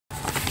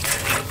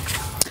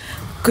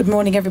Good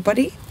morning,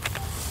 everybody.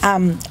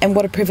 And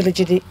what a privilege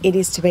it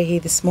is to be here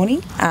this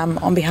morning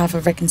on behalf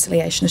of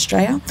Reconciliation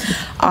Australia.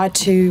 I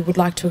too would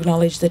like to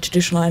acknowledge the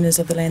traditional owners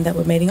of the land that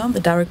we're meeting on,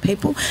 the Darug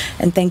people,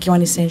 and thank you,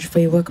 Aunty Sandra, for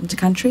your welcome to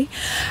country.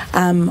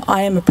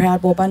 I am a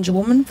proud Warbunja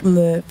woman from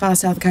the far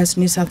south coast of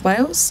New South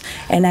Wales,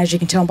 and as you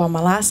can tell by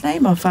my last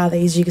name, my father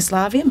is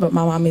Yugoslavian, but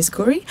my mum is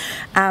Kuri.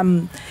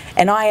 And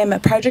I am a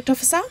project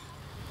officer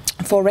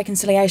for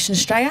Reconciliation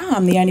Australia.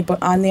 I'm the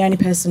only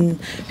person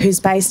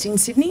who's based in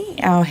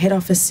Sydney. Our head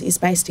office is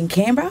based in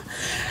Canberra,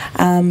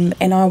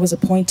 and I was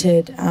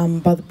appointed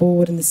by the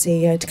board and the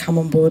CEO to come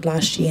on board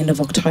last year, end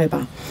of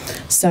October.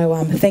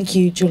 So thank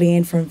you,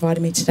 Julianne, for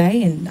inviting me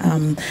today,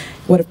 and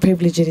what a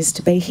privilege it is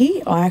to be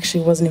here. I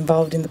actually wasn't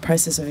involved in the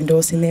process of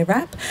endorsing their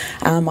RAP.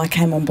 I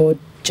came on board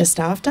just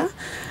after,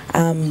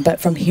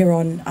 but from here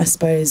on, I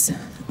suppose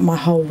my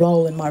whole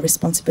role and my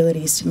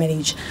responsibility is to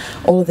manage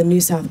all of the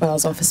New South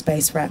Wales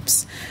office-based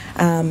RAPs.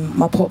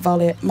 My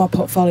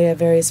portfolio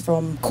varies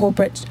from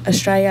corporate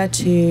Australia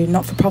to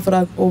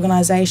not-for-profit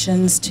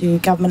organisations to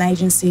government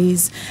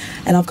agencies,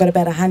 and I've got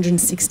about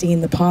 160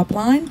 in the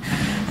pipeline.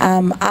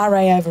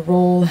 RA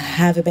overall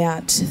have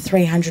about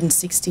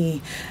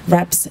 360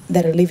 RAPs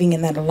that are living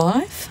and that are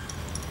live.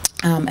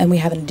 And we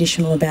have an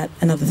additional about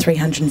another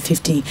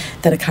 350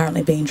 that are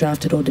currently being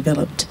drafted or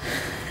developed.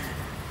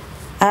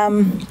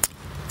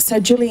 So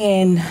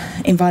Julianne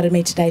invited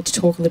me today to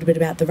talk a little bit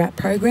about the RAP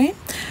program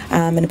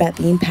and about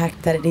the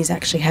impact that it is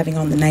actually having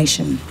on the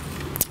nation.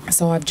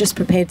 So I've just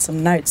prepared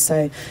some notes,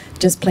 so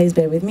just please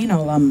bear with me,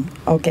 and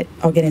I'll get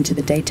into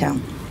the detail.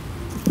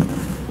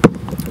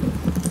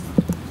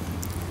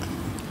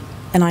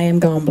 And I am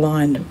going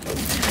blind.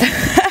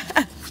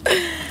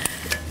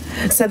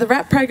 So the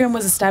RAP program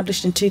was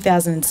established in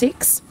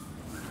 2006.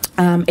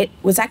 It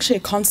was actually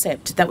a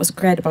concept that was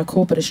created by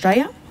Corporate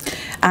Australia,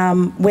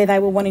 where they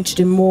were wanting to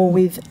do more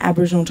with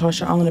Aboriginal and Torres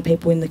Strait Islander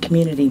people in the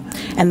community,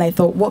 and they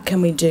thought, what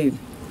can we do?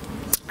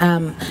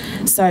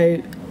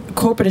 So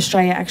Corporate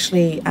Australia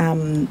actually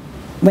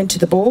went to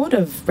the board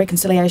of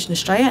Reconciliation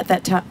Australia. At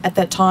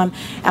that time,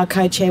 our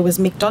co-chair was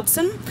Mick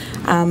Dodson,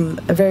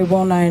 a very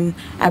well-known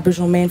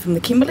Aboriginal man from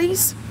the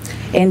Kimberleys,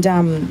 and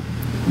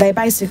they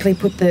basically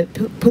put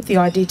the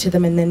idea to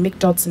them, and then Mick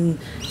Dodson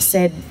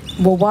said,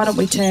 well, why don't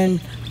we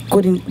turn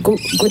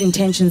good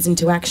intentions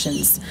into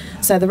actions?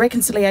 So the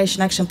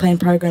Reconciliation Action Plan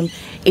program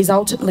is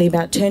ultimately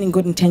about turning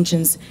good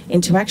intentions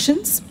into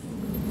actions,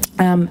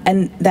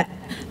 and that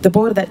the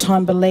board at that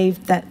time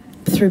believed that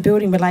through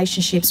building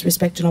relationships,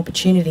 respect and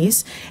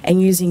opportunities, and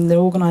using the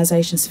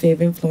organisation's sphere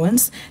of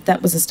influence,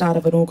 that was the start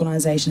of an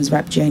organisation's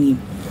RAP journey.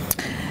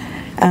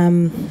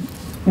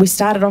 We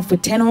started off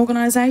with 10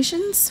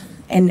 organisations,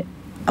 and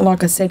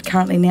like I said,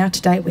 currently now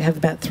to date we have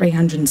about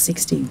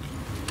 360.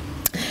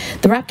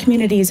 The RAP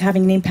community is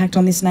having an impact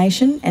on this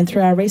nation, and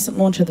through our recent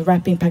launch of the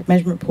RAP Impact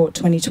Measurement Report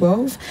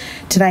 2012,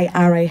 today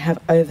RA have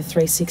over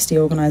 360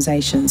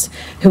 organisations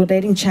who are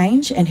leading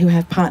change and who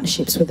have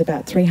partnerships with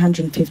about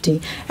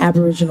 350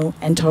 Aboriginal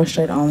and Torres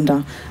Strait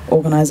Islander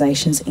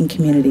organisations in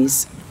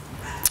communities.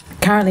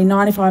 Currently,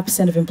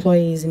 95% of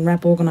employees in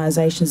RAP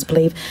organisations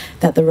believe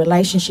that the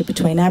relationship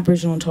between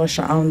Aboriginal and Torres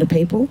Strait Islander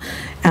people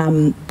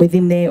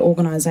within their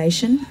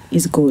organisation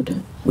is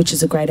good, which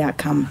is a great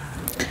outcome.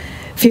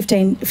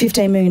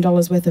 $15 million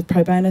worth of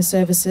pro bono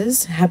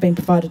services have been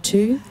provided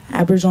to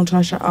Aboriginal and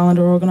Torres Strait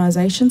Islander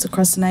organisations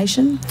across the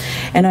nation,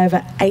 and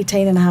over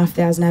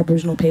 18,500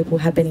 Aboriginal people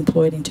have been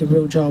employed into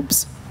real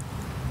jobs.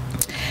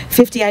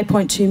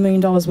 $58.2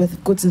 million worth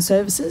of goods and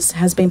services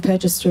has been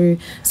purchased through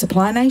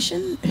Supply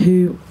Nation,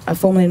 who are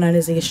formerly known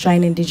as the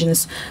Australian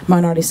Indigenous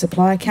Minority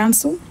Supplier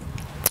Council.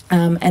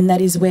 And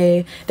that is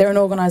where they're an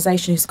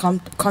organisation whose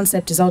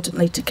concept is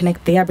ultimately to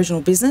connect the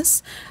Aboriginal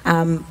business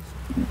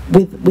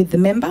with the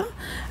member,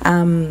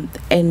 and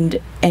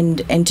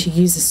to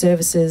use the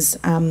services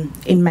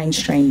in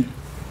mainstream.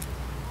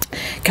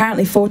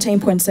 Currently,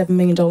 $14.7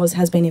 million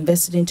has been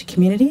invested into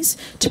communities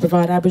to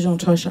provide Aboriginal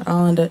and Torres Strait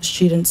Islander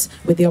students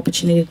with the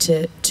opportunity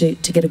to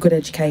get a good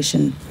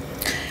education.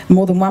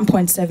 More than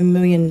 1.7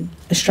 million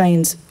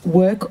Australians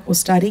work or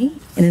study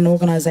in an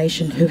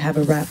organisation who have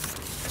a RAP.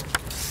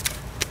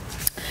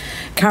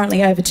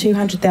 Currently, over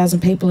 200,000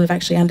 people have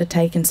actually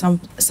undertaken some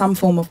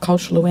form of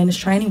cultural awareness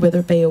training, whether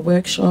it be a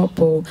workshop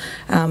or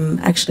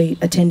actually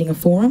attending a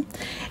forum.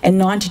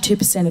 And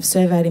 92% of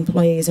surveyed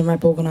employees in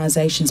RAP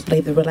organisations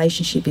believe the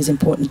relationship is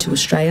important to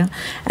Australia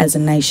as a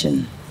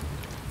nation.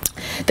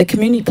 The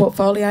community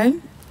portfolio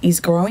is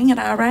growing at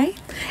RA,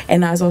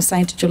 and as I was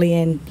saying to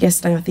Julianne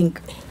yesterday, I think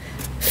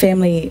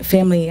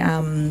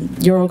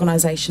your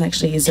organisation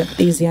actually is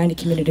the only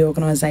community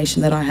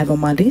organisation that I have on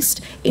my list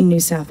in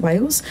New South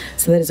Wales,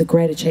 so that is a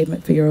great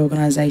achievement for your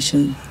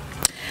organisation.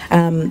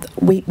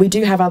 We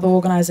do have other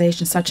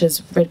organisations such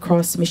as Red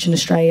Cross, Mission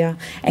Australia,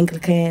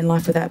 Anglican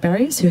Life Without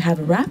Barriers who have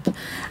a RAP,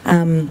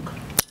 and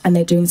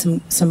they're doing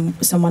some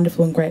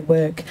wonderful and great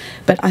work.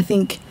 But I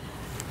think,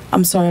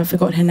 I'm sorry I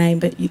forgot her name,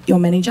 but your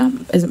manager,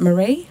 is it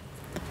Marie?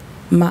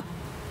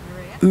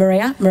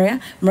 Maria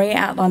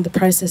outlined the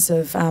process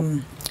of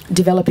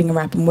developing a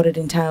RAP and what it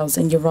entails.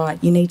 And you're right,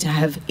 you need to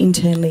have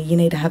internally, you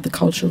need to have the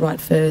culture right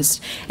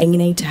first, and you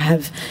need to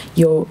have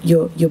your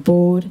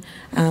board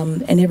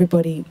and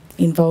everybody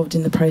involved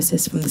in the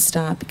process from the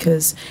start,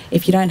 because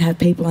if you don't have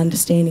people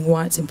understanding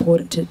why it's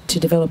important to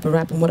develop a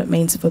RAP and what it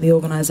means for the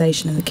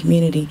organisation and the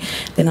community,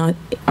 then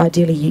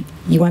ideally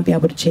you won't be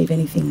able to achieve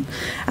anything.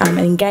 And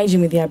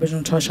engaging with the Aboriginal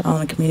and Torres Strait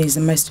Islander community is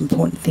the most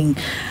important thing.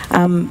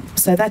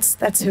 So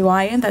that's who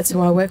I am, that's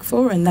who I work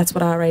for, and that's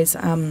what RA's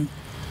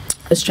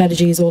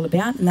strategy is all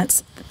about, and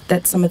that's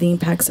some of the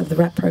impacts of the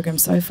RAP program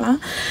so far.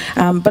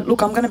 But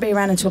look, I'm going to be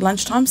around until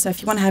lunchtime, so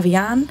if you want to have a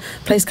yarn,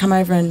 please come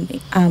over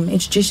and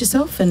introduce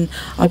yourself, and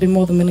I'd be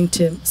more than willing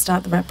to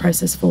start the RAP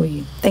process for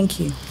you. Thank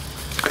you.